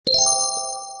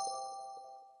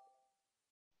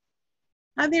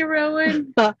Hi there,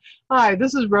 Rowan. Hi,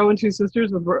 this is Rowan Two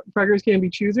Sisters with Preggers Can Be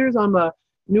Choosers. I'm a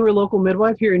newer local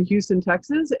midwife here in Houston,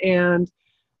 Texas, and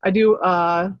I do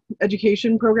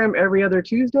education program every other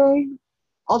Tuesday.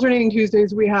 Alternating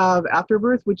Tuesdays, we have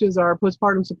Afterbirth, which is our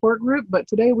postpartum support group, but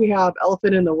today we have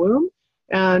Elephant in the Womb.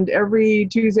 And every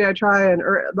Tuesday, I try and,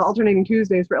 or the alternating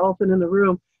Tuesdays for Elephant in the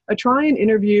Room, I try and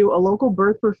interview a local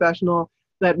birth professional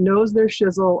that knows their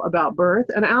shizzle about birth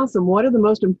and ask them what are the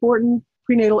most important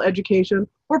prenatal education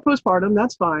or postpartum,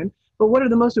 that's fine, but what are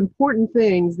the most important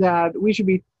things that we should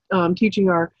be teaching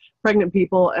our pregnant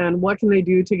people and what can they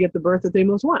do to get the birth that they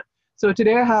most want? So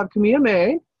today I have Camilla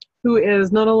May, who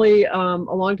is not only a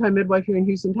longtime midwife here in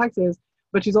Houston, Texas,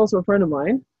 but she's also a friend of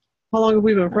mine. How long have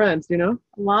we been friends, do you know?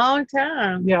 A long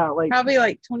time. Yeah, like Probably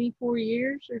like 24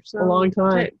 years or so. a long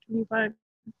time. 25.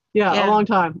 Yeah, Yeah. a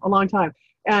long time.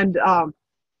 And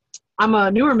I'm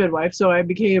a newer midwife, so I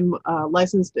became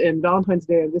licensed in Valentine's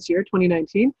Day of this year,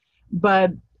 2019.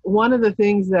 But one of the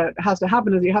things that has to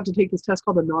happen is you have to take this test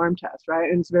called the NARM test, right?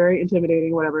 And it's very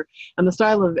intimidating, whatever. And the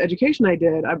style of education I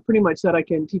did, I pretty much said I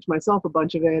can teach myself a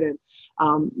bunch of it, and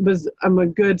I'm a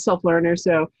good self-learner.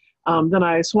 So then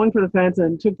I swung for the fence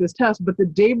and took this test. But the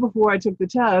day before I took the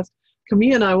test,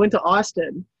 Camille and I went to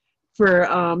Austin for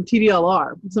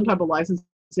TDLR, some type of licensing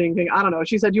thing. I don't know.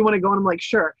 She said, "You want to go?" And I'm like,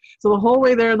 "Sure." So the whole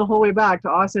way there and the whole way back to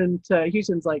Austin to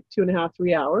Houston's like 2.5,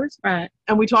 3 hours. Right.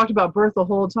 And we talked about birth the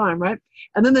whole time, right?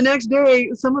 And then the next day,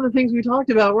 some of the things we talked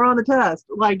about were on the test,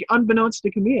 like unbeknownst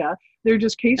to Camilla. They're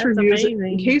just That's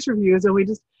amazing. case reviews, and we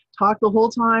just talked the whole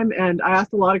time. And I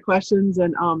asked a lot of questions,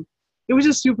 and it was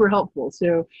just super helpful.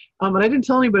 So, and I didn't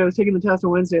tell anybody I was taking the test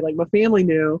on Wednesday. Like my family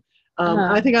knew.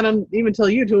 I think I didn't even tell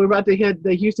you until we were about to hit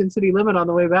the Houston city limit on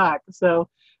the way back. So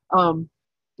I'm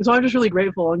just really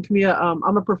grateful. And Camilla,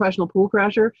 I'm a professional pool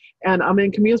crasher, and I'm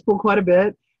in Camilla's pool quite a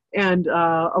bit. And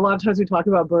a lot of times we talk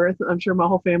about birth. I'm sure my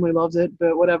whole family loves it,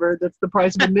 but whatever. That's the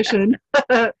price of admission.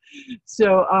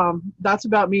 So that's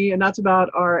about me, and that's about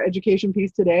our education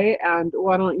piece today. And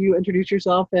why don't you introduce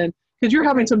yourself? And because you're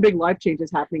having some big life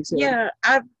changes happening soon. Yeah,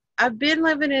 I've been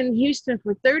living in Houston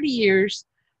for 30 years.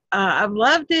 I've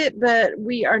loved it, but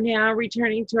we are now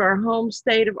returning to our home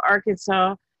state of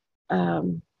Arkansas.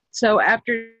 So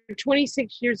after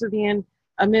 26 years of being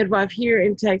a midwife here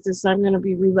in Texas, I'm going to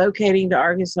be relocating to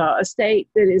Arkansas, a state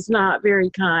that is not very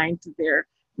kind to their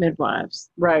midwives.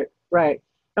 Right.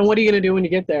 And what are you going to do when you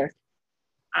get there?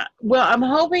 Well, I'm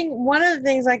hoping one of the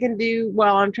things I can do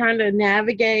while I'm trying to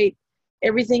navigate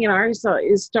everything in Arkansas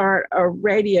is start a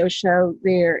radio show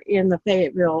there in the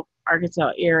Fayetteville,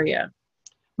 Arkansas area.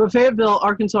 But Fayetteville,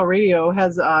 Arkansas radio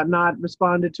has not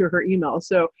responded to her email.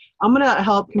 So I'm going to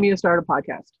help Camilla start a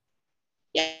podcast.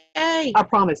 Yay! I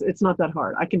promise it's not that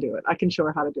hard. I can do it. I can show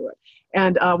her how to do it.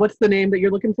 And what's the name that you're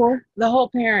looking for? The Whole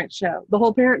Parent Show. The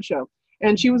Whole Parent Show.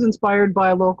 And she was inspired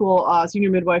by a local senior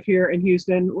midwife here in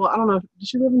Houston. Well, I don't know. Does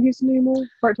she live in Houston anymore?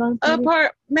 Part-time?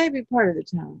 Maybe part of the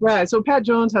town. Right. So Pat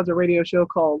Jones has a radio show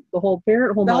called The Whole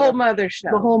Parent, The Whole Mother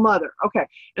Show. The Whole Mother. Okay.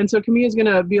 And so Camilla's going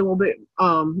to be a little bit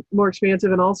more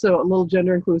expansive and also a little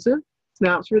gender inclusive.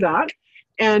 Snaps for that.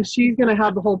 And she's going to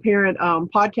have the Whole Parent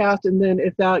podcast. And then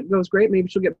if that goes great, maybe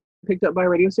she'll get picked up by a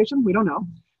radio station. We don't know.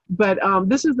 But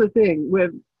this is the thing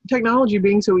with technology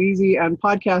being so easy and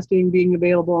podcasting being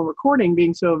available and recording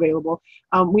being so available.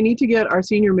 We need to get our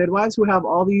senior midwives who have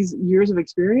all these years of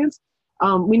experience.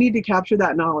 We need to capture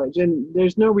that knowledge. And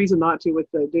there's no reason not to with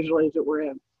the digital age that we're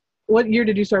in. What year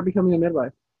did you start becoming a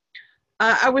midwife?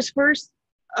 I was first,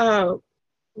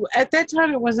 at that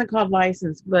time it wasn't called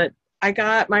licensed, but I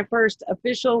got my first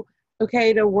official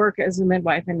okay to work as a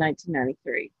midwife in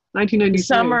 1993. 1993.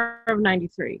 Summer of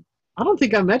 93. I don't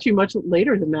think I met you much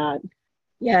later than that.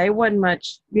 Yeah, it wasn't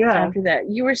much after that.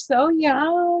 You were so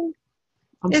young.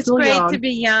 It's great young. To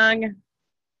be young. In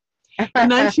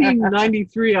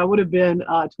 1993, I would have been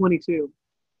 22.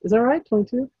 Is that right?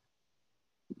 22?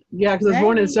 Yeah, because I was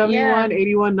born in 71,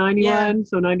 81, 91. Yeah.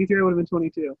 So 93, I would have been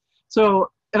 22.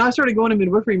 So, and I started going to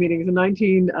midwifery meetings in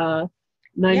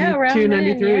 1992,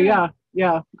 93.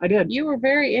 Yeah, I did. You were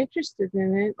very interested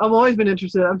in it. I've always been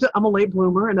interested. I'm a late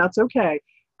bloomer, and that's okay.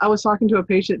 I was talking to a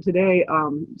patient today,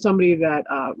 somebody that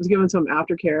was given some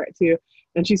aftercare to,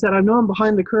 and she said, "I know I'm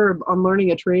behind the curve on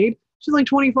learning a trade." She's like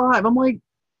 25. I'm like,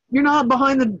 "You're not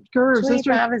behind the curve, 25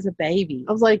 sister." 25 is a baby.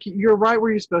 I was like, "You're right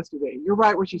where you're supposed to be. You're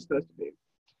right where she's supposed to be."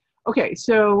 Okay,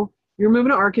 so you're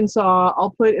moving to Arkansas. I'll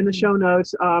put in the show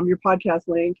notes your podcast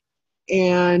link.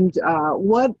 And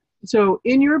so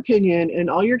in your opinion and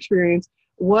all your experience,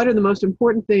 what are the most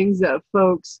important things that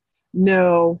folks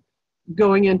know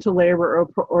going into labor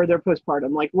or their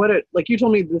postpartum? Like you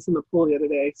told me this in the pool the other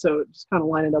day, so just kind of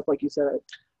line it up like you said.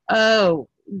 Oh,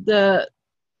 the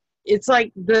it's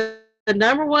like the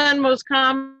number one most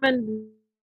common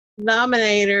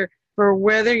denominator for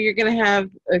whether you're going to have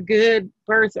a good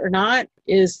birth or not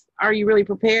is, are you really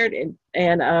prepared?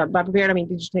 And by prepared, I mean,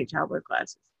 did you take childbirth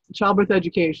classes? Childbirth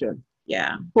education.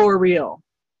 Yeah. For real.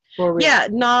 For real. Yeah,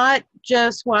 not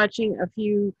just watching a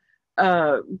few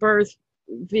birth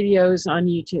videos on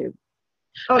YouTube.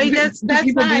 Oh, I mean, that's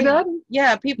people nice. do that?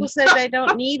 Yeah, people said they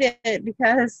don't need it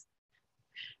because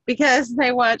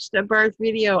they watched a birth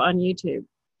video on YouTube.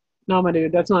 No, my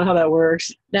dude, that's not how that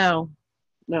works. No.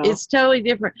 It's totally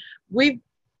different.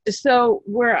 So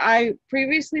where I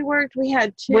previously worked, we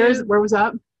had two. Where was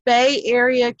that? Bay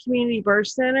Area Community Birth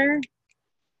Center.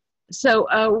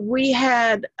 So we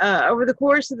had over the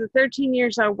course of the 13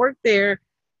 years I worked there.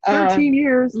 13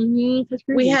 years.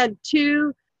 Mm-hmm, we had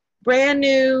two brand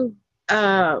new.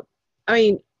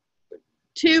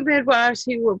 Two midwives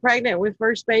who were pregnant with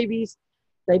first babies.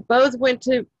 They both went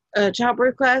to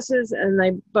childbirth classes, and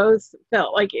they both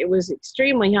felt like it was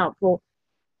extremely helpful.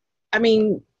 I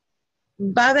mean,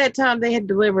 by that time, they had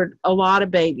delivered a lot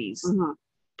of babies. Mm-hmm.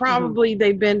 Probably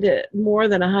they've been to more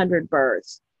than 100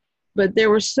 births. But there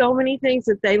were so many things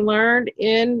that they learned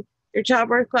in their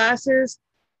childbirth classes.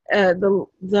 The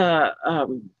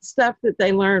stuff that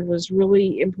they learned was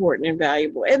really important and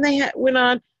valuable. And they went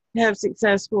on to have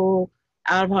successful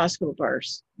out-of-hospital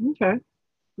births. Okay.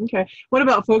 What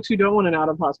about folks who don't want an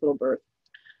out-of-hospital birth?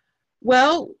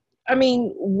 Well, I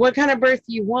mean, what kind of birth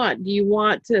do you want? Do you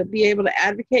want to be able to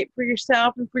advocate for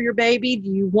yourself and for your baby? Do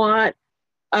you want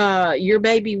your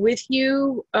baby with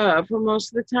you for most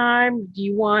of the time? Do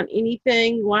you want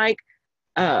anything like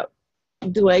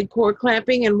delayed cord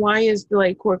clamping? And why is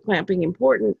delayed cord clamping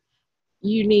important?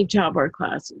 You need childbirth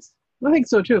classes. I think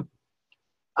so too.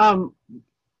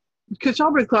 Because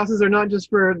childbirth classes are not just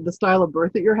for the style of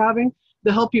birth that you're having.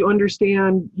 They help you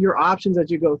understand your options as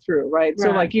you go through, right?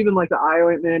 So like even like the eye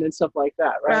ointment and stuff like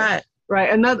that, right? Right.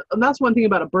 And that's one thing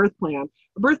about a birth plan.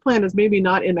 A birth plan is maybe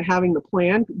not into having the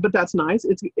plan, but that's nice.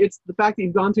 It's the fact that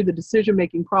you've gone through the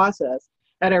decision-making process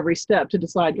at every step to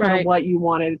decide kind of what you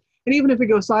wanted. And even if it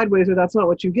goes sideways or that's not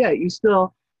what you get, you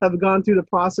still have gone through the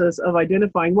process of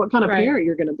identifying what kind of parent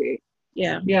you're going to be.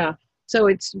 Yeah. Yeah. So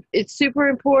it's super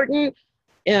important.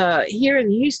 Here in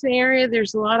the Houston area,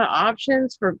 there's a lot of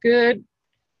options for good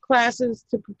classes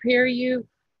to prepare you.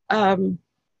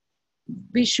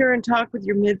 Be sure and talk with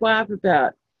your midwife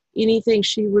about anything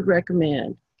she would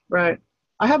recommend. Right.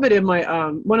 I have it in my,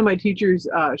 one of my teachers,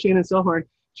 Shannon Silhorn,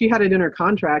 she had it in her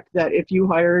contract that if you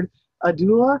hired a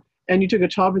doula and you took a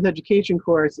childbirth education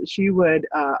course, she would,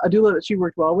 a doula that she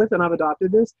worked well with, and I've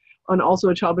adopted this, and also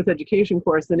a childbirth education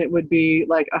course, then it would be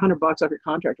like $100 off your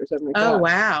contract or something like that. Oh,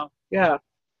 wow. Yeah.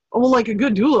 Well, like a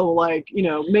good doula will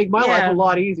make my life a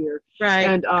lot easier. Right.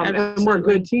 And we're a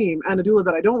good team. And a doula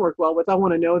that I don't work well with, I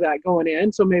want to know that going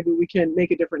in, so maybe we can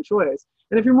make a different choice.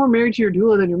 And if you're more married to your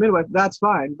doula than your midwife, that's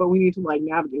fine. But we need to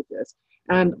navigate this.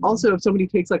 And also, if somebody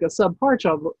takes like a subpar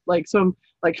child, like some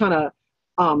kind of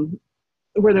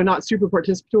where they're not super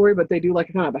participatory, but they do like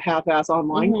a kind of a half-ass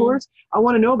online course, I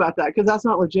want to know about that, because that's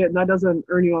not legit and that doesn't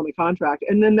earn you on the contract.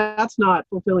 And then that's not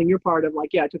fulfilling your part of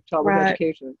I took childbirth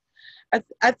education.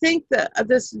 I think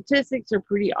the statistics are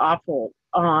pretty awful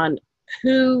on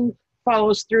who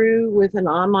follows through with an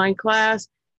online class.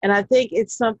 And I think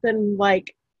it's something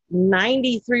like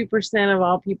 93% of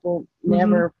all people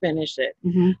never finish it.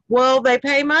 Well, they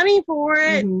pay money for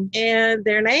it and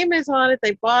their name is on it.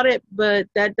 They bought it, but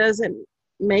that doesn't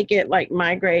make it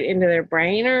migrate into their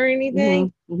brain or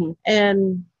anything.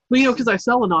 And well, because I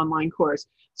sell an online course.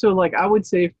 So I would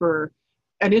say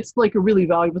and it's a really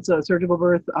valuable, it's a surgical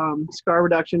birth scar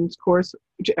reductions course,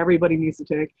 which everybody needs to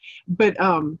take. But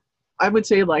I would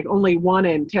say only 1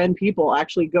 in 10 people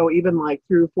actually go even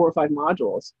through 4 or 5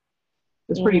 modules.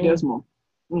 It's pretty dismal.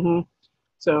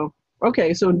 So,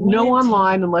 okay. So no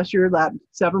online unless you're that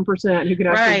 7% who can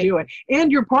actually do it.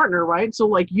 And your partner, right?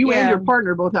 So you and your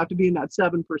partner both have to be in that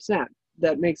 7%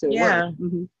 that makes it work.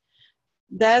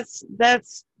 That's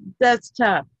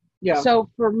tough. Yeah. So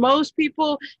for most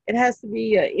people, it has to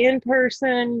be in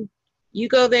person. You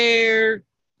go there,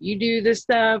 you do this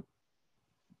stuff.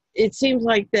 It seems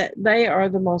like that they are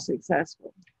the most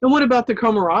successful. And what about the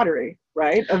camaraderie,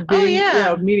 right? Of being,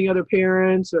 meeting other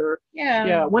parents or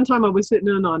One time I was sitting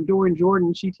in on Doran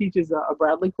Jordan. She teaches a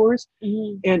Bradley course,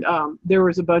 and there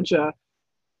was a bunch of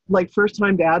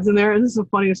first-time dads in there. And this is a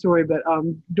funny story, but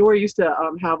Dora used to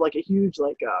have a huge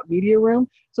media room.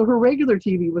 So her regular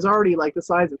TV was already the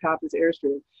size of half this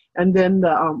Airstream. And then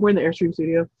we're in the Airstream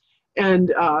studio.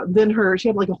 And then she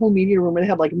had like a whole media room where they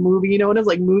had like a movie, and it was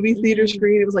like movie theater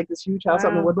screen. It was like this huge house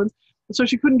out in the Wow. Woodlands. So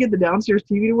she couldn't get the downstairs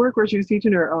TV to work where she was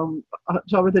teaching her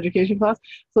childbirth education class.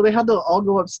 So they had to all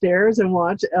go upstairs and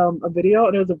watch a video,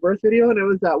 and it was a birth video, and it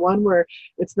was that one where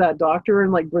it's that doctor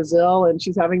in like Brazil, and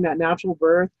she's having that natural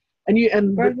birth, Birth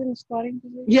in the squatting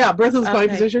position? yeah, birth in the spine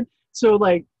Okay. position. So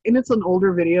like, and it's an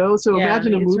older video. So Yeah,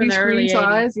 imagine a it's movie from the early screen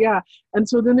size. 80s. Yeah. And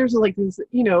so then there's like this,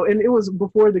 and it was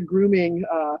before the grooming,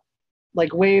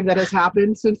 like wave that has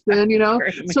happened since then,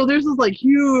 Great. So there's this like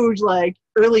huge, like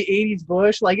early 80s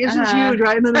bush, like it's just huge,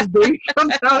 right? And then this baby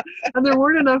comes out, and there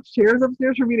weren't enough chairs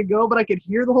upstairs for me to go, but I could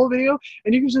hear the whole video,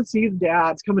 and you could just see the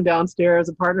dads coming downstairs,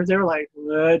 the partners, they were like,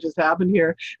 what just happened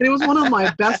here? And it was one of my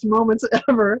best moments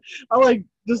ever. I like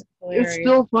just, Hilarious. it's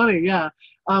still funny, yeah.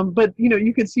 But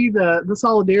you could see the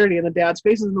solidarity in the dad's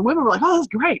faces, and the women were like, oh, that's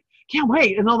great, can't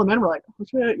wait. And all the men were like, oh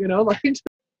shit, like.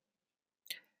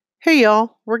 Hey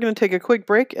y'all, we're going to take a quick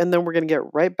break and then we're going to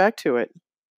get right back to it.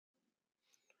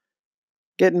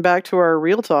 Getting back to our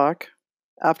real talk,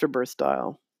 afterbirth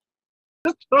style.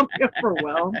 Totally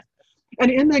overwhelmed.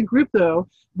 And in that group, though,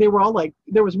 they were all like,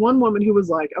 there was one woman who was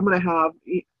like, I'm going to have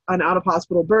an out of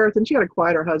hospital birth, and she had to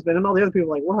quiet her husband, and all the other people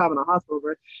were like, we're having a hospital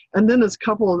birth. And then this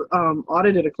couple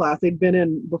audited a class they'd been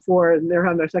in before, and they're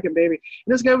having their second baby.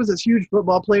 And this guy was this huge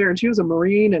football player, and she was a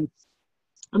Marine, and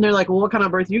they're like, well, what kind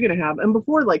of birth are you going to have? And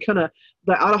before, like, kind of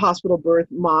the out-of-hospital birth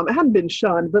mom, it hadn't been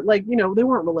shunned, but, like, they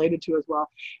weren't related to as well.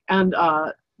 And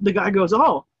the guy goes,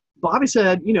 oh, Bobby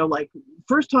said, like,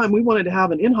 first time we wanted to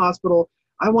have an in-hospital.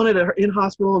 I wanted her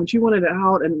in-hospital, and she wanted it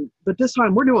out. But this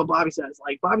time, we're doing what Bobby says.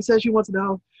 Like, Bobby says she wants an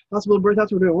out-hospital birth.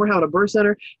 That's what we're doing. We're having a birth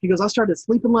center. He goes, I started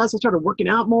sleeping less. I started working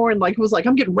out more. And, like, it was like,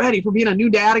 I'm getting ready for being a new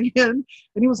dad again.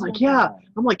 And he was like, yeah,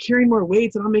 I'm, like, carrying more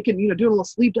weights, and I'm making, doing a little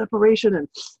sleep deprivation, and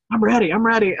I'm ready.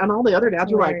 And all the other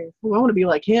dads were like, oh, I want to be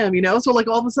like him, So, like,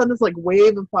 all of a sudden, this, like,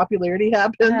 wave of popularity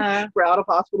happened for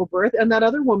out-of-hospital birth. And that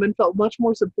other woman felt much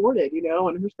more supported,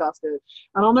 and her spouse did.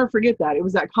 And I'll never forget that. It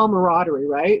was that camaraderie,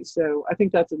 right? So I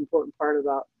think that's an important part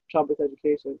about childbirth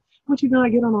education. What you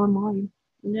not get on online?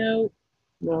 No.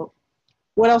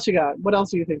 What else you got? What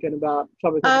else are you thinking about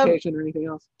childbirth education or anything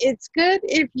else? It's good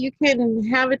if you can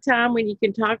have a time when you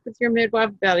can talk with your midwife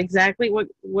about exactly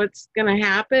what's going to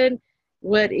happen,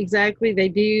 what exactly they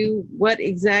do, what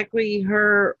exactly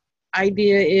her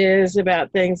idea is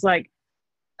about things like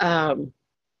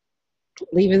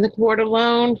leaving the cord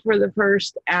alone for the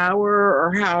first hour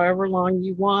or however long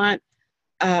you want,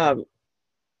 and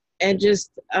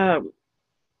just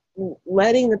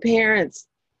letting the parents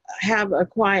have a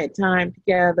quiet time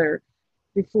together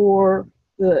before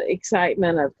the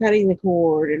excitement of cutting the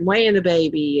cord and weighing the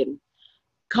baby and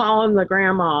calling the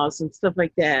grandmas and stuff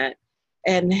like that,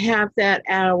 and have that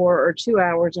hour or 2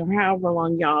 hours or however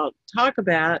long y'all talk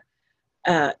about,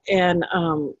 and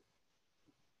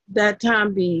that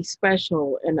time be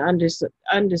special and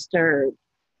undisturbed.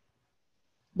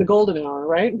 The golden hour,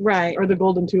 right? Right. Or the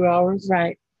golden 2 hours?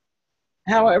 Right.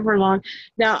 However long.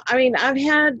 Now, I mean, I've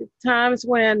had times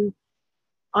when,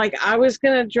 like, I was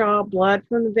going to draw blood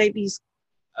from the baby's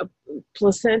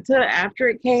placenta after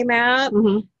it came out.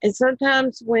 Mm-hmm. And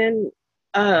sometimes when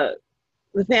the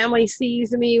family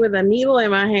sees me with a needle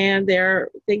in my hand, they're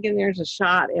thinking there's a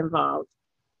shot involved.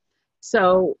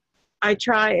 So I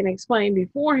try and explain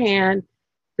beforehand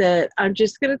that I'm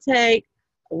just going to take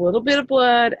a little bit of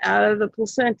blood out of the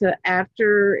placenta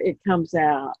after it comes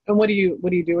out. And what do you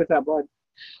do with that blood?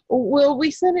 Well,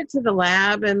 we send it to the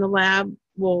lab, and the lab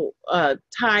will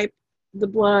type the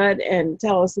blood and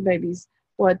tell us the baby's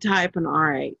blood type and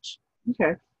RH.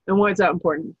 Okay. And why is that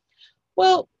important?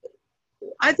 Well,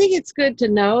 I think it's good to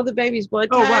know the baby's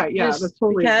blood type. Oh, right. Yeah, that's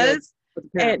totally because,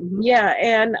 good. And yeah,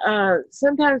 and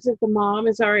sometimes if the mom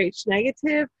is RH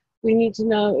negative, we need to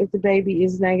know if the baby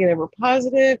is negative or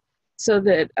positive, so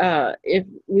that if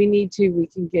we need to, we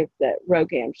can give that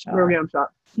RhoGAM shot. RhoGAM shot.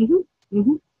 Mm-hmm.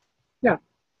 Mm-hmm. Yeah.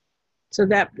 So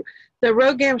that the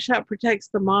RhoGAM shot protects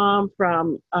the mom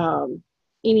from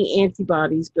any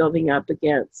antibodies building up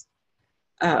against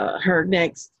her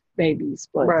next baby's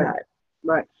blood type.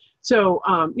 Right. So,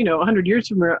 100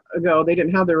 years ago, they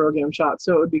didn't have the RhoGAM shot.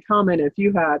 So it would be common if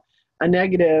you had a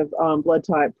negative blood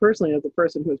type personally as a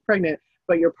person who was pregnant,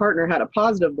 but your partner had a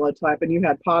positive blood type and you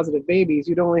had positive babies,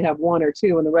 you'd only have one or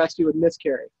two, and the rest you would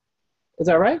miscarry. Is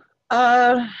that right?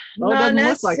 Not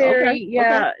necessarily. Okay.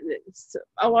 Yeah. Okay.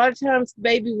 A lot of times the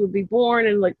baby would be born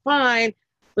and look fine,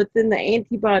 but then the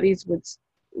antibodies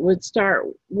would start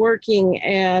working,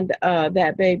 and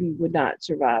that baby would not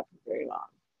survive for very long.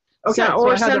 Okay.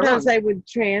 Or sometimes they would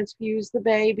transfuse the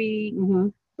baby, mm-hmm.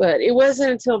 but it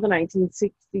wasn't until the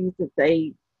 1960s that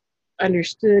they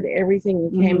understood everything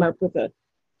and came Mhm. up with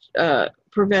a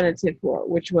preventative for it,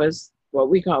 which was what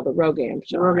we call the ROGAM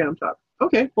shot. Rogan shot.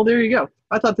 Okay, well there you go.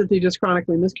 I thought that they just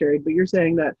chronically miscarried, but you're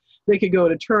saying that they could go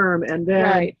to term and then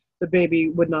Right. the baby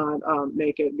would not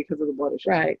make it because of the blood issues.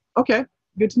 Right. Okay,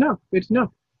 good to know. Good to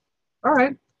know. All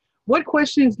right. What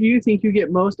questions do you think you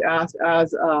get most asked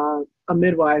as a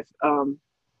midwife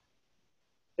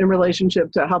in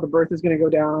relationship to how the birth is going to go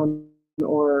down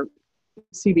or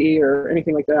CBE or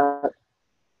anything like that?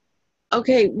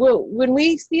 Okay, well, when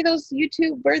we see those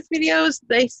YouTube birth videos,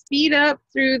 they speed up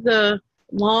through the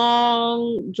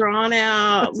long, drawn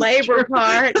out labor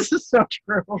part. This is so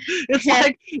true. It's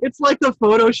like the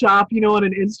Photoshop, on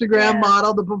an Instagram Yeah.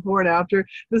 model, the before and after.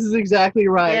 This is exactly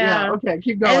right. Yeah. Yeah. Okay,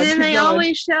 keep going. And then keep they going.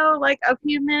 only show like a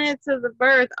few minutes of the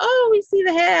birth. Oh, we see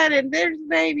the head and there's the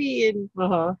baby, and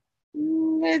Uh-huh.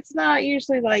 it's not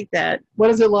usually like that. What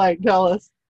is it like? Tell us.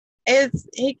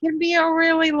 It can be a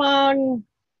really long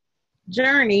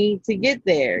journey to get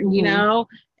there, Mhm.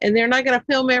 and they're not going to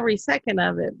film every second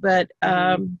of it. But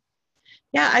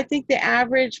yeah, I think the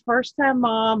average first time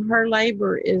mom, her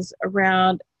labor is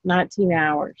around 19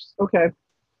 hours. Okay.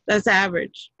 That's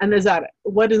average. And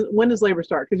when does labor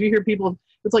start? Because you hear people,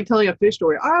 it's like telling a fish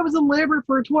story. I was in labor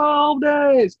for 12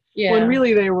 days. Yeah. When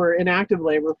really they were in active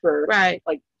labor for Right.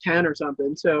 like 10 or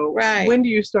something. So Right. when do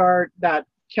you start that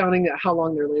counting how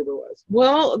long their labor was?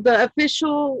 Well, the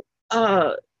official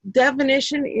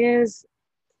definition is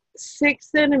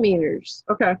 6 centimeters.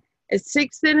 Okay. It's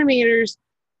 6 centimeters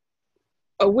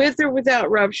with or without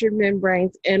ruptured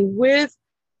membranes and with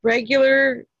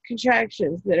regular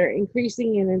contractions that are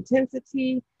increasing in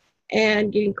intensity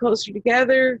and getting closer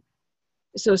together.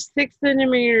 So 6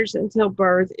 centimeters until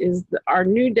birth is our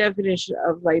new definition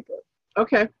of labor.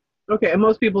 Okay. Okay. And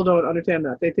most people don't understand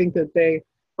that. They think that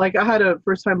I had a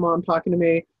first time mom talking to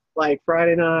me like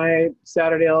Friday night,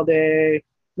 Saturday all day,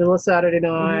 middle of Saturday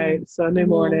night, Sunday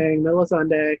morning, middle of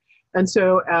Sunday. And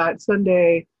so at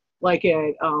Sunday, like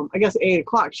at, I guess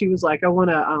 8:00, she was like,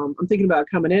 I'm thinking about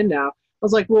coming in now. I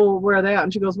was like, well, where are they at?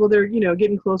 And she goes, well, they're,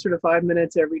 getting closer to 5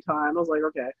 minutes every time. I was like,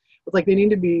 okay. It's like, they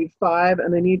need to be 5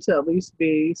 and they need to at least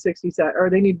be 60 seconds, or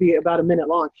they need to be about a minute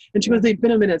long. And she goes, they've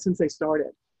been a minute since they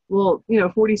started. Well,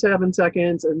 47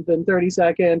 seconds and then 30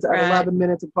 seconds at 11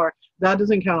 minutes apart. That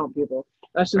doesn't count, people.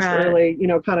 That's just really,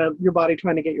 kind of your body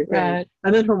trying to get your thing. Right.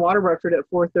 And then her water ruptured at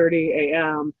 4:30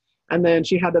 a.m. And then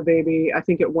she had the baby, I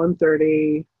think, at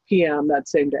 1:30 p.m. that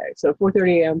same day. So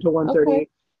 4:30 a.m. to 1:30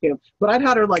 p.m. But I'd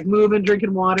had her like moving,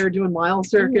 drinking water, doing mile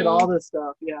circuit, all this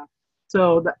stuff. Yeah.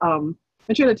 So, and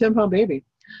she had a 10-pound baby.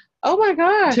 Oh my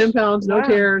gosh. 10 pounds, no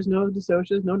tears, no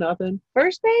dissocias, no nothing.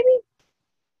 First baby?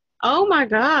 Oh my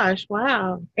gosh.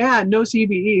 Wow. And no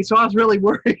CBE. So I was really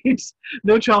worried.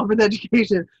 No childbirth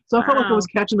education. So I felt like I was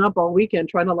catching up all weekend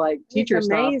trying to like teach her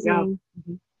stuff. Yeah.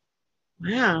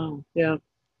 Wow. Yeah.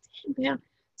 10 pound.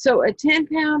 So a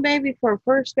 10-pound baby for a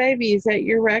first baby, is that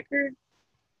your record?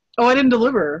 Oh, I didn't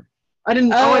deliver. I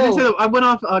didn't say that. I went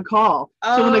off a call.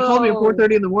 So when they called me at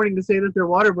 4:30 in the morning to say that their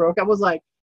water broke, I was like,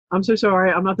 I'm so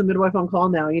sorry. I'm not the midwife on call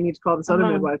now. You need to call this other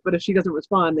midwife. But if she doesn't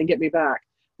respond, then get me back.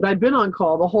 But I'd been on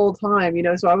call the whole time,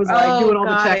 so I was like doing all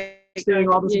the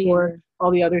texting, all the support,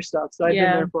 all the other stuff. So I've been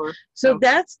there for. So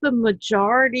that's the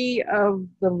majority of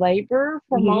the labor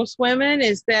for most women,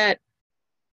 is that,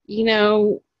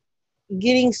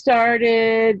 getting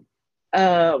started,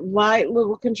 light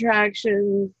little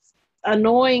contractions,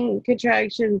 annoying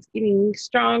contractions, getting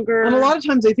stronger. And a lot of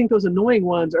times they think those annoying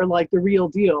ones are like the real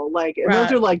deal. Like, and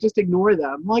those are like, just ignore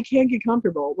them. Well, I can't get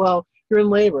comfortable. Well, you're in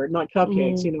labor, not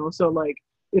cupcakes, so like,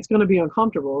 it's going to be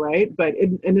uncomfortable, right? But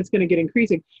and it's going to get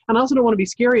increasing. And I also don't want to be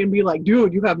scary and be like,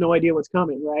 dude, you have no idea what's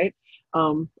coming, right?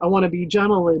 I want to be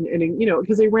gentle and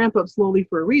because they ramp up slowly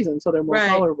for a reason, so they're more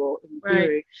tolerable in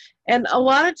theory. And a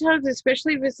lot of times,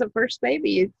 especially if it's the first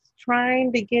baby, it's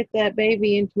trying to get that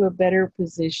baby into a better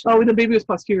position. Oh, the baby was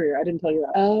posterior. I didn't tell you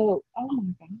that. Oh my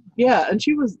God. Yeah, and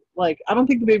she was like, I don't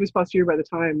think the baby was posterior by the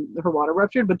time her water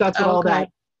ruptured, but that's what all that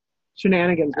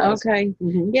shenanigans was. Okay.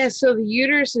 Yeah, so the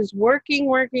uterus is working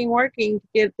to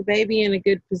get the baby in a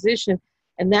good position.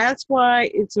 And that's why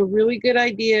it's a really good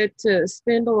idea to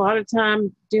spend a lot of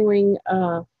time doing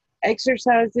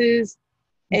exercises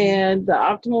and the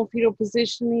optimal fetal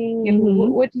positioning. And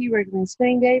what do you recommend?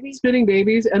 Spinning babies? Spinning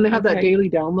babies. And they have that daily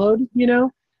download,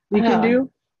 you can do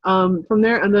from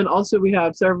there. And then also we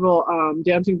have several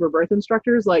Dancing for Birth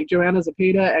instructors like Joanna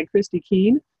Zapata and Christy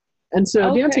Keene. And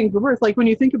so Dancing for Birth, like when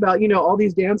you think about, all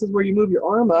these dances where you move your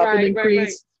arm up and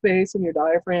increase space in your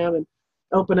diaphragm and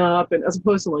open up, and as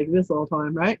opposed to like this all the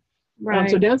time, right?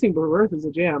 So Dancing for Birth is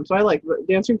a jam. So I like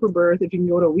Dancing for Birth if you can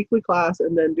go to a weekly class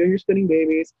and then do your spinning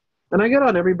babies. And I get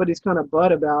on everybody's kind of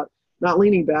butt about not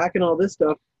leaning back and all this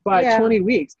stuff by Yeah. 20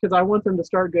 weeks because I want them to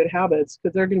start good habits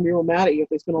because they're going to be real mad at you if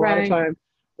they spend a lot of Right. time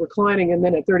reclining, and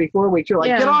then at 34 weeks you're like,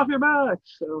 Yeah. get off your back.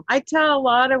 So I tell a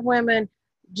lot of women,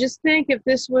 just think if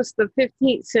this was the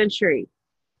 15th century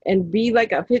and be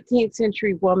like a 15th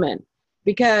century woman,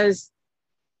 because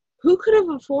who could have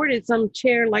afforded some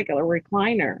chair like a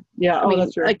recliner? yeah, I mean,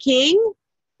 that's true. a king,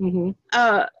 Hmm.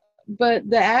 but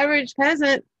the average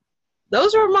peasant,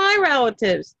 those were my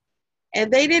relatives. And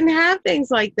they didn't have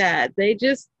things like that. They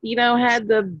just, had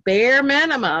the bare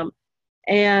minimum.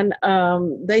 And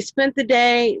they spent the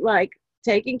day like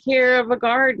taking care of a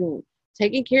garden,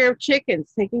 taking care of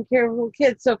chickens, taking care of little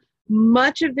kids. So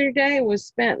much of their day was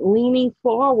spent leaning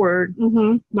forward.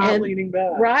 Not And- leaning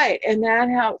back. Right. And that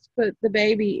helps put the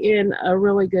baby in a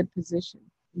really good position.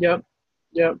 Yep.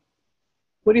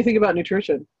 What do you think about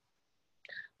nutrition?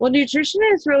 Well, nutrition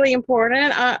is really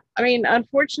important. I mean,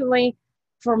 unfortunately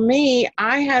for me,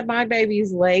 I had my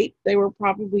babies late. They were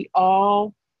probably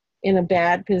all in a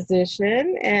bad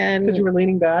position. And Because you were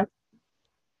leaning back?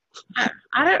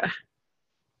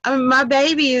 my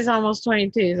baby is almost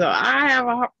 22, so I have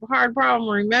a hard problem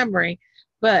remembering.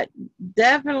 But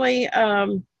definitely,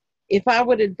 if I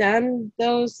would have done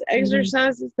those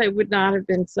exercises, they would not have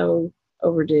been so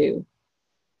overdue.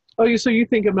 Oh, so you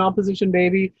think a malpositioned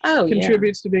baby Oh, yeah.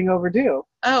 contributes to being overdue?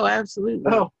 Oh,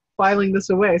 absolutely. Oh, filing this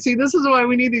away. See, this is why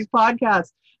we need these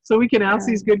podcasts, so we can ask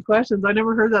Yeah. these good questions. I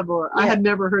never heard that before. I Yeah. had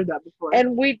never heard that before.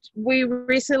 And we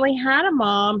recently had a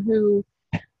mom who,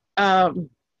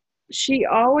 she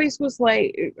always was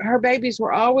late. Her babies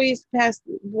were always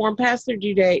born past their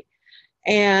due date,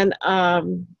 and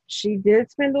she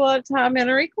did spend a lot of time in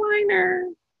a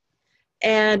recliner.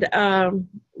 And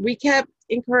we kept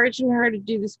encouraging her to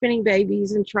do the spinning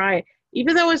babies and try it,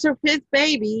 even though it was her 5th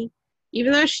baby.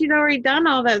 Even though she'd already done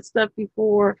all that stuff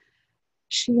before,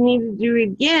 she needed to do it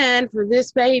again for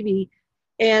this baby.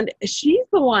 And she's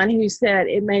the one who said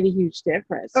it made a huge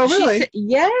difference. Oh, really?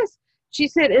 Yes. She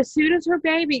said as soon as her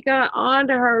baby got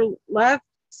onto her left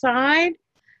side,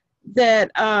 that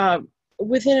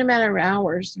within a matter of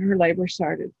hours, her labor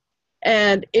started.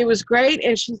 And it was great.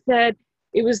 And she said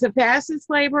it was the fastest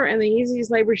labor and the easiest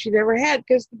labor she'd ever had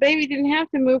because the baby didn't have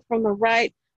to move from the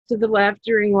right to the left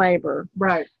during labor.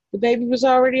 Right. The baby was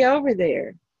already over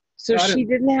there. So Got it. she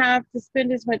didn't have to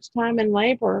spend as much time in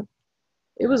labor.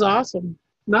 It was awesome.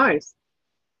 Nice.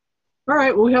 All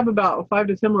right. Well, we have about 5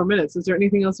 to 10 more minutes. Is there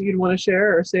anything else that you'd want to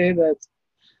share or say that's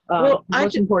Well,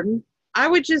 most important? I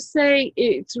would just say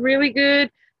it's really good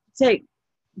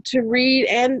to read.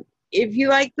 And if you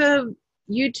like the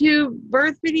YouTube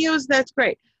birth videos, that's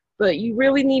great. But you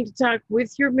really need to talk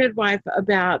with your midwife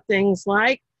about things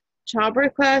like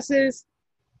childbirth classes,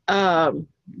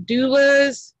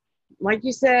 doulas. Like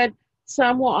you said,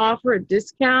 some will offer a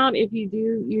discount if you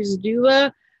do use a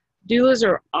doula. Doulas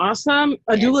are awesome.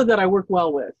 A doula that I work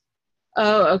well with.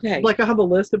 Oh, okay. Like I have a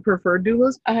list of preferred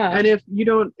doulas. And if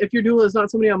your doula is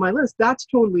not somebody on my list, that's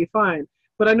totally fine.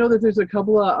 But I know that there's a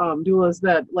couple of doulas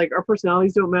that like our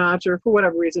personalities don't match, or for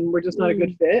whatever reason, we're just not a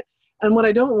good fit. And what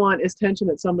I don't want is tension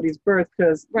at somebody's birth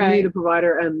because me, the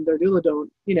provider, and their doula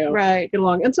don't, get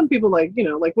along. And some people like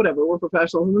whatever, we're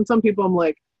professionals. And then some people I'm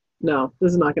like, no,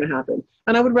 this is not going to happen.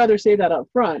 And I would rather say that up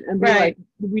front and be like,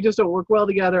 we just don't work well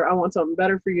together. I want something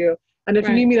better for you. And if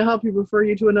you need me to help you refer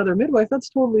you to another midwife, that's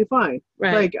totally fine.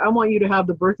 Right. Like, I want you to have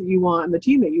the birth that you want and the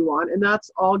team that you want, and that's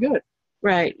all good.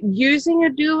 Right. Using a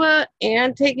doula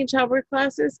and taking childbirth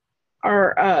classes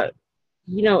are,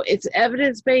 it's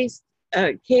evidence-based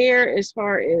care as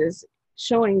far as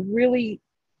showing really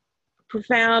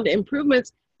profound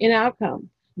improvements in outcome.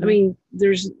 I mean,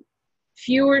 there's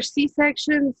fewer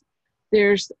C-sections.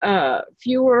 There's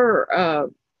fewer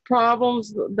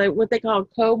problems, what they call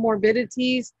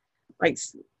comorbidities, like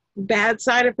bad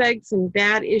side effects and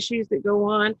bad issues that go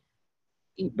on.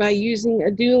 By using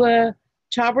a doula,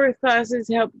 childbirth classes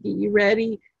help get you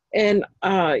ready, and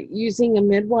using a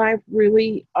midwife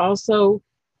really also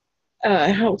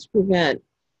helps prevent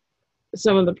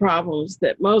some of the problems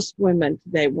that most women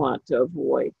today want to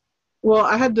avoid. Well,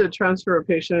 I had to transfer a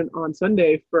patient on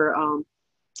Sunday for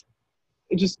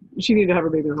she needed to have her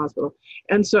baby in the hospital.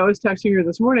 And so I was texting her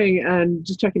this morning and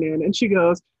just checking in, and she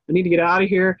goes, I need to get out of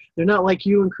here. They're not like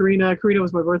you and Karina. Karina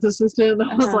was my birth assistant. And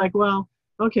I was like, well,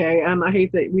 okay. And I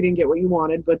hate that we didn't get what you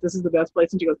wanted, but this is the best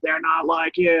place. And she goes, they're not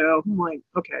like you. I'm like,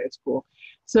 okay, it's cool.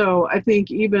 So I think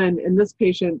even in this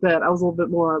patient that I was a little bit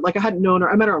more, like I hadn't known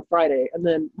her. I met her on Friday, and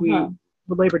then we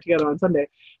would labor together on Sunday.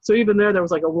 So even there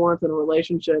was like a warmth and a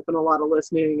relationship and a lot of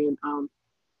listening. And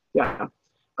I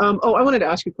wanted to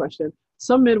ask you a question.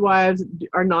 some midwives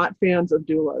are not fans of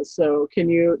doulas. So can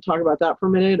you talk about that for a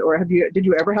minute? Or did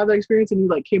you ever have that experience and you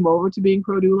like came over to being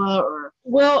pro doula or?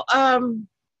 Well,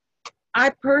 I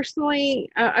personally,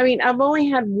 I mean, I've only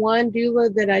had one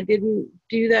doula that I didn't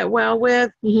do that well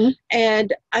with. Mm-hmm.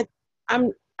 And I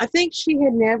think she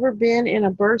had never been in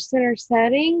a birth center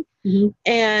setting. Mm-hmm.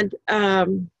 And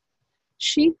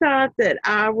she thought that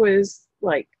I was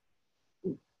like,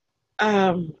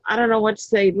 I don't know what to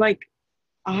say, like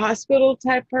a hospital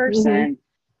type person. Mm-hmm.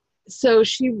 So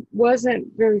she wasn't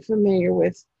very familiar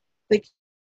with the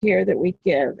care that we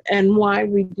give and why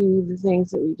we do the things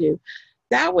that we do.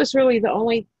 That was really the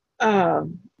only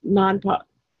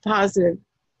non-positive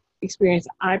experience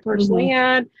I personally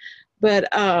had.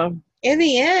 But in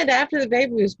the end, after the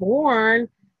baby was born,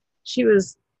 she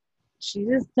just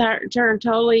turned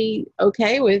totally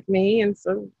okay with me. And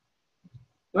so,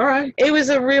 all right, it was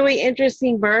a really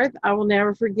interesting birth. I will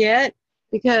never forget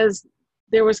because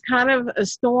there was kind of a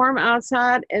storm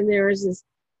outside and there was this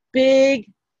big,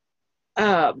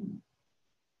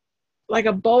 like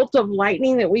a bolt of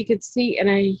lightning that we could see and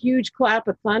a huge clap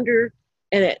of thunder,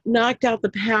 and it knocked out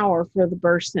the power for the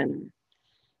birth center.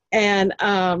 And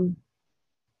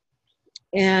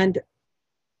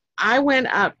I went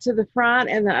up to the front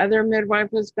and the other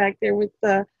midwife was back there with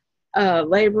the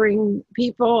laboring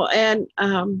people. And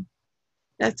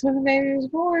that's when the baby was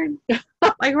born.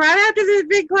 Like right after this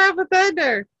big clap of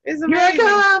thunder. It's amazing. Here I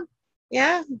come.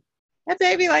 Yeah. That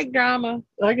baby like drama.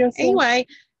 I guess so. Anyway,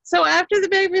 so after the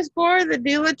baby was born, the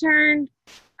doula turned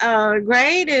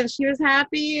great and she was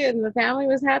happy and the family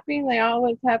was happy and they all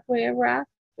lived happily ever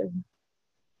after.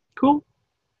 Cool.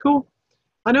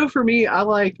 I know for me, I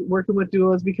like working with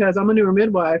doulas because I'm a newer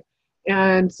midwife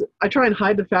and I try and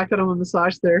hide the fact that I'm a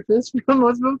massage therapist from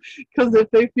most of them, because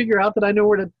if they figure out that I know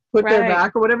where to put their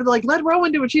back or whatever, they're like, let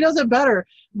Rowan do it. She does it better.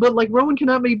 But like Rowan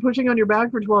cannot be pushing on your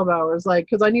back for 12 hours, like,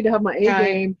 because I need to have my A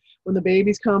game when the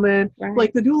baby's coming.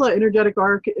 Like the doula energetic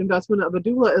arc investment of a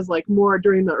doula is like more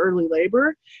during the early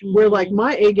labor, where like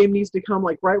my A game needs to come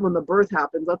like right when the birth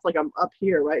happens. That's like I'm up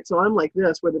here, right? So I'm like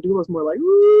this, where the doula's more like,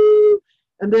 woo.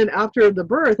 And then after the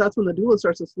birth, that's when the doula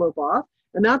starts to slope off.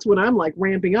 And that's when I'm like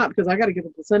ramping up because I got to get the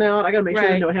placenta out. I got to make sure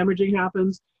that no hemorrhaging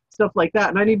happens, stuff like that.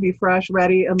 And I need to be fresh,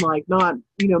 ready, and like not,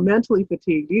 mentally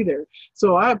fatigued either.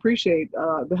 So I appreciate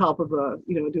the help of a,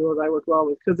 doula that I work well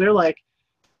with, because they're like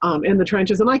in the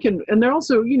trenches, and they're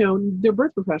also, they're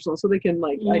birth professionals, so they can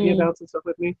like idea bounce and stuff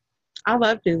with me. I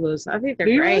love doulas. I think they're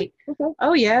great. Really? Okay.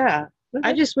 Oh yeah. Okay.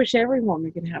 I just wish every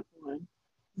woman could have one.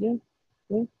 Yeah.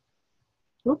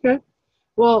 Okay.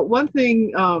 Well, one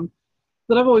thing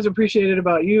that I've always appreciated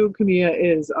about you, Camilla,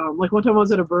 is like one time I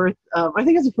was at a birth. I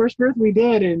think it's the first birth we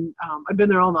did, and I'd been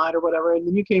there all night or whatever. And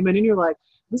then you came in and you're like,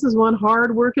 "This is one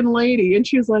hard-working lady," and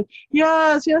she was like,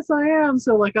 "Yes, I am."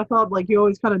 So like I thought like you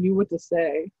always kind of knew what to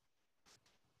say.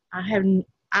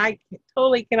 I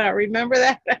totally cannot remember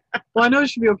that. Well, I know it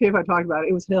should be okay if I talk about it.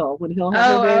 It was Hill when Hill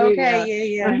had her baby. Okay,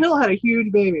 yeah. And Hill had a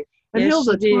huge baby. And Hill's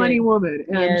a tiny woman,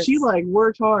 and she like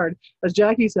worked hard. As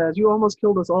Jackie says, you almost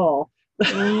killed us all.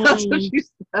 That's what she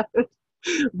said.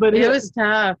 But it was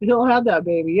tough. Hill had that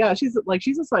baby. Yeah, she's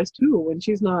a size 2 when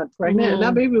she's not pregnant, and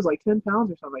that baby was like 10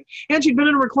 pounds or something. And she'd been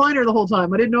in a recliner the whole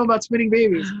time. I didn't know about spinning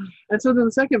babies. And so then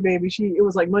the second baby, it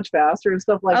was like much faster and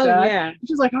stuff like that. Yeah. And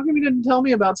she's like, "How come you didn't tell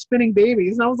me about spinning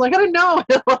babies?" And I was like, "I didn't know."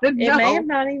 It may have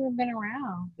not even been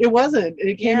around. It wasn't.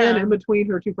 It came in between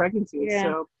her 2 pregnancies. Yeah.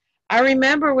 So. I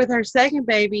remember with her second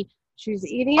baby, she was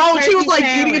eating she was like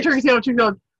eating a turkey sandwich. She was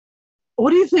going,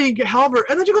 "What do you think, Halbert?"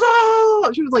 And then she goes, "Oh!"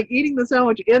 She was like eating the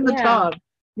sandwich in the tub.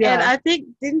 Yeah. And I think,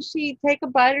 didn't she take a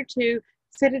bite or two,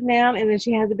 sit it down, and then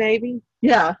she had the baby?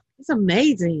 Yeah. It's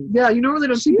amazing. Yeah, you normally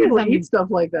don't see people eat stuff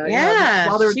like that. Yeah.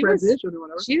 While they're in transition or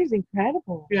whatever. She was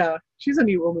incredible. Yeah. She's a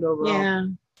neat woman overall. Yeah.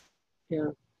 Yeah.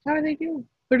 How are they doing?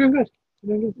 They're doing good.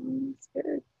 That's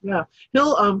good. Yeah.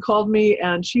 Hill called me,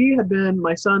 and she had been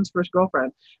my son's first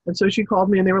girlfriend. And so she called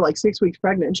me, and they were like 6 weeks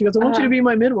pregnant. And she goes, "I want you to be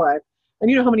my midwife."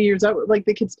 And you know how many years that was? Like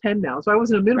the kid's 10 now. So I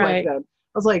wasn't a midwife then.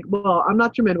 I was like, "Well, I'm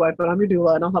not your midwife, but I'm your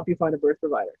doula, and I'll help you find a birth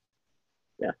provider."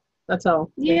 Yeah. That's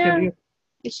how. Yeah.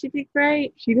 She did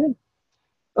great. She did.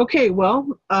 Okay.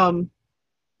 Well,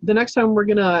 the next time we're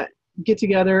going to get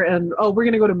together and, we're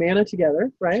going to go to MANA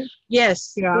together, right?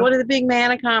 Yes. Yeah. Go to the big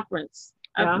MANA conference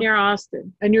up near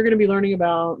Austin. And you're going to be learning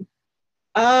about?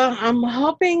 I'm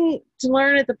hoping to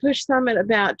learn at the Push Summit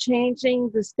about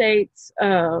changing the state's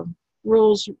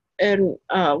rules and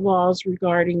laws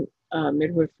regarding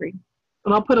midwifery.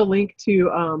 And I'll put a link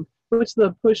to what's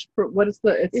the push?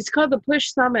 It's called the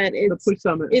Push Summit. It's the Push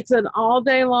Summit. It's an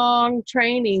all-day long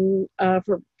training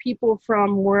for people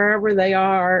from wherever they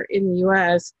are in the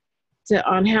U.S.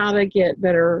 on how to get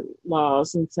better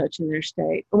laws and such in their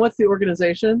state. And what's the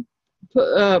organization?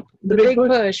 The Big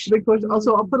Push. Big Push.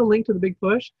 Also, I'll put a link to the Big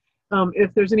Push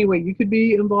if there's any way you could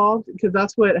be involved, because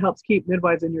that's what helps keep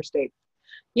midwives in your state.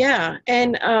 Yeah,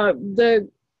 and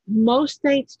most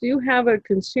states do have a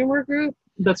consumer group.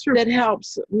 That's true. That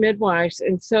helps midwives.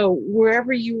 And so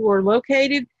wherever you are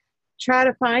located, try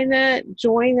to find that,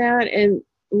 join that, and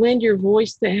lend your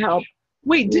voice to help.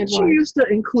 Wait, didn't you used to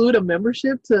include a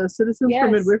membership to Citizens for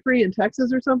Midwifery in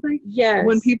Texas or something? Yes.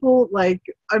 When people, like,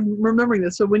 I'm remembering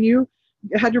this. So when you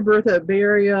had your birth at Bay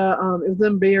Area, it was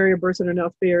then Bay Area Birth Center, now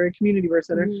it's Bay Area Community Birth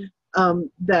Center,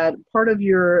 that part of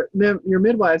your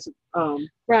midwives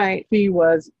fee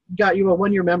got you a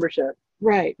 1-year membership.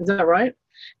 Right. Is that right?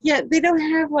 Yeah, they don't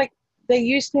have, like, they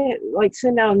used to, like,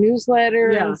 send out a newsletter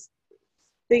and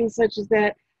things such as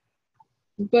that.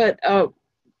 But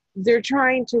they're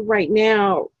trying to, right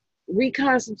now,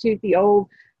 reconstitute the old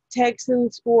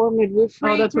Texans for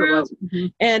Midwifery that's group. what it was. Mm-hmm.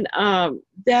 And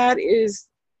that is,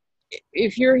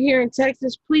 if you're here in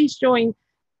Texas, please join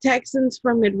Texans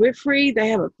for Midwifery. They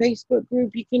have a Facebook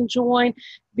group you can join,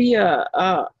 be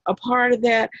a part of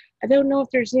that. I don't know if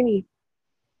there's any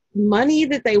money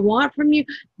that they want from you.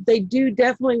 They do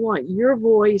definitely want your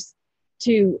voice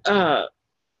to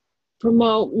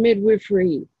promote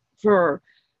midwifery for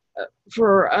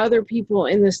other people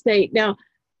in the state. Now,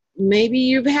 maybe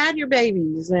you've had your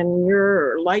babies and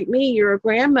you're like me, you're a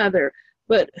grandmother,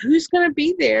 but who's going to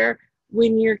be there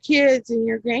when your kids and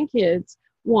your grandkids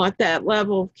want that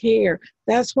level of care?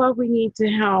 That's why we need to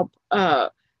help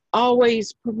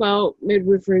always promote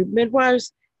midwifery.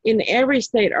 Midwives in every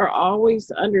state are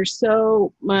always under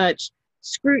so much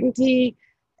scrutiny,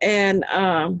 and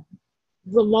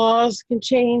the laws can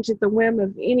change at the whim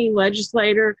of any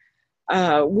legislator.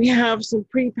 We have some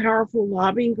pretty powerful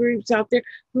lobbying groups out there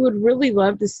who would really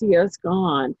love to see us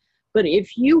gone. But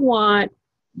if you want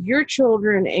your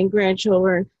children and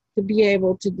grandchildren to be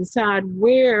able to decide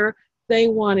where they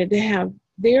wanted to have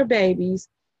their babies,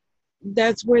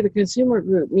 that's where the consumer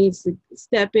group needs to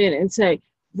step in and say,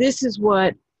 this is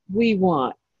what we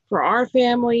want for our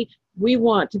family. We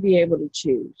want to be able to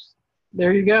choose.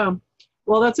 There you go.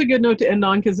 Well, that's a good note to end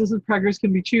on, because this is Preggers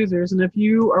Can Be Choosers. And if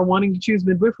you are wanting to choose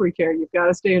midwifery care, you've got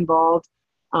to stay involved,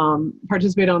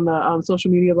 participate on the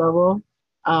social media level.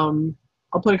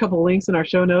 I'll put a couple of links in our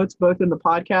show notes, both in the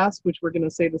podcast, which we're going to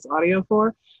save this audio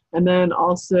for, and then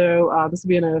also this will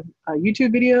be in a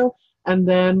YouTube video, and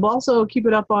then we'll also keep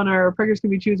it up on our Preggers Can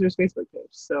Be Choosers Facebook page.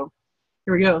 So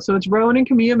here we go. So it's Rowan and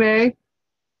Camilla May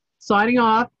signing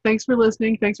off. Thanks for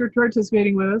listening. Thanks for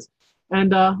participating with us,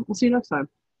 and we'll see you next time.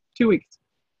 2 weeks.